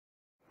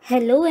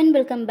Hello and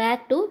welcome back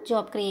to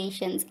Job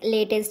Creations.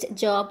 Latest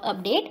job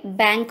update.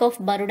 Bank of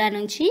Baroda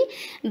నుంచి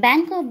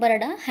Bank of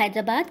Baroda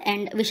Hyderabad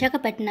and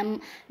Visakhapatnam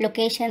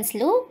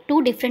లొకేషన్స్లో 2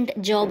 different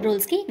job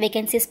రోల్స్కి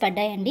vacancies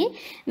పడ్డాయండి.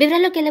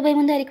 వివరాల్లోకి వెళ్ళబోయే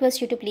ముందు I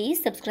request you to please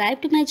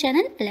subscribe to my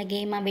channel. అలాగే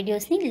మా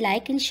వీడియోస్ని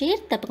like and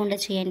share తప్పకుండా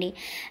చేయండి.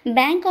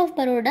 Bank of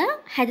Baroda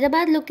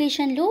Hyderabad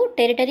లొకేషన్లో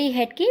టెరిటరీ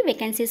హెడ్కి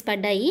వేకెన్సీస్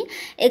పడ్డాయి.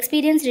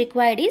 Experience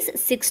required is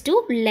 6 to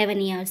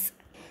 11 years.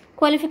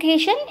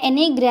 Qualification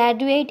any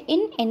graduate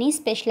in any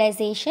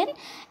specialisation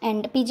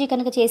and PG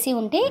కనుక చేసి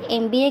ఉంటే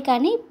ఎంబీఏ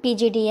కానీ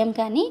పీజీడిఎం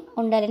కానీ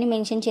ఉండాలని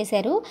మెన్షన్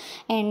చేశారు.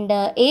 అండ్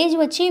ఏజ్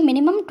వచ్చి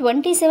minimum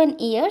 27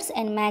 years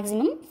and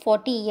maximum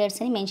 40 years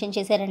అని మెన్షన్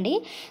చేశారండి.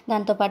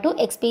 దాంతోపాటు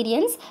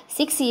experience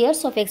 6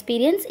 years of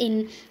experience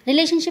in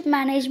relationship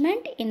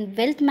management, in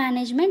wealth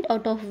management,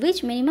 out of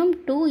which minimum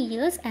 2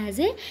 years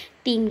as a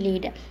team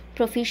lead.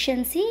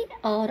 Proficiency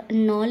are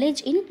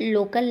knowledge in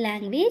local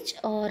language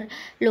are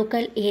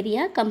local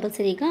area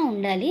కంపల్సరీగా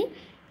ఉండాలి.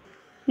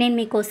 నేను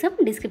మీకోసం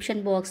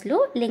description బాక్స్లో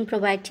link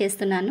provide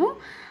చేస్తున్నాను.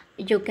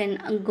 You can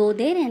go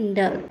there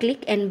and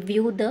click and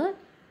view the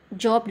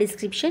job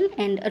description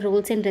and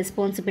roles and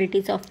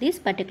responsibilities of this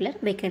particular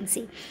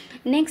vacancy.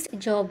 Next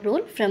job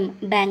role from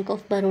Bank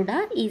of Baroda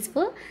is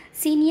for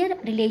senior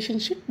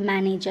relationship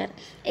manager.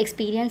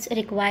 Experience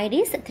required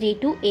is 3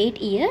 to 8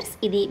 years.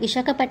 ఇది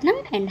Visakhapatnam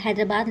and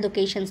Hyderabad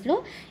లొకేషన్స్లో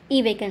ఈ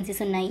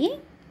vacancies ఉన్నాయి.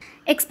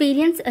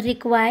 Experience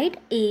required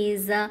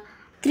is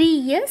 3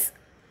 years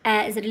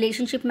as a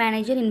relationship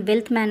manager in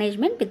wealth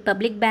management with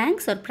public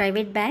banks or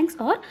private banks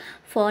or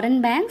foreign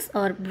banks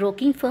or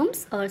broking firms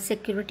or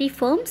security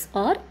firms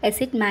or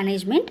asset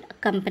management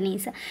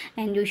companies,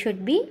 and you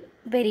should be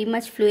very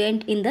much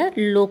fluent in the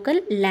local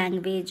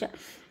language.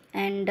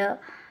 And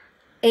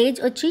age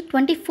వచ్చి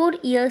 24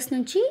 years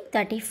నుంచి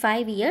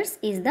 35 years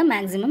is the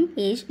maximum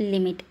age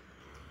limit.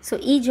 So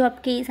ఈ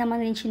జాబ్కి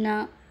సంబంధించిన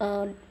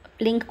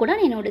link కూడా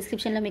నేను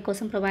డిస్క్రిప్షన్లో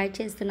మీకోసం provide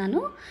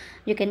చేస్తున్నాను.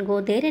 You can go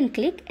there and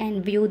click and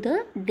view the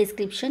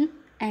description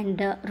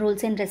and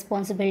rules and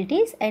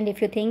responsibilities, and if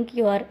you think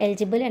you are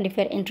eligible and if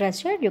you are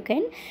interested, you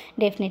can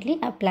definitely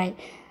apply.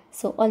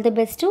 So all the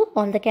best to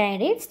all the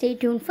candidates. Stay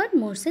tuned for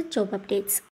more such job updates.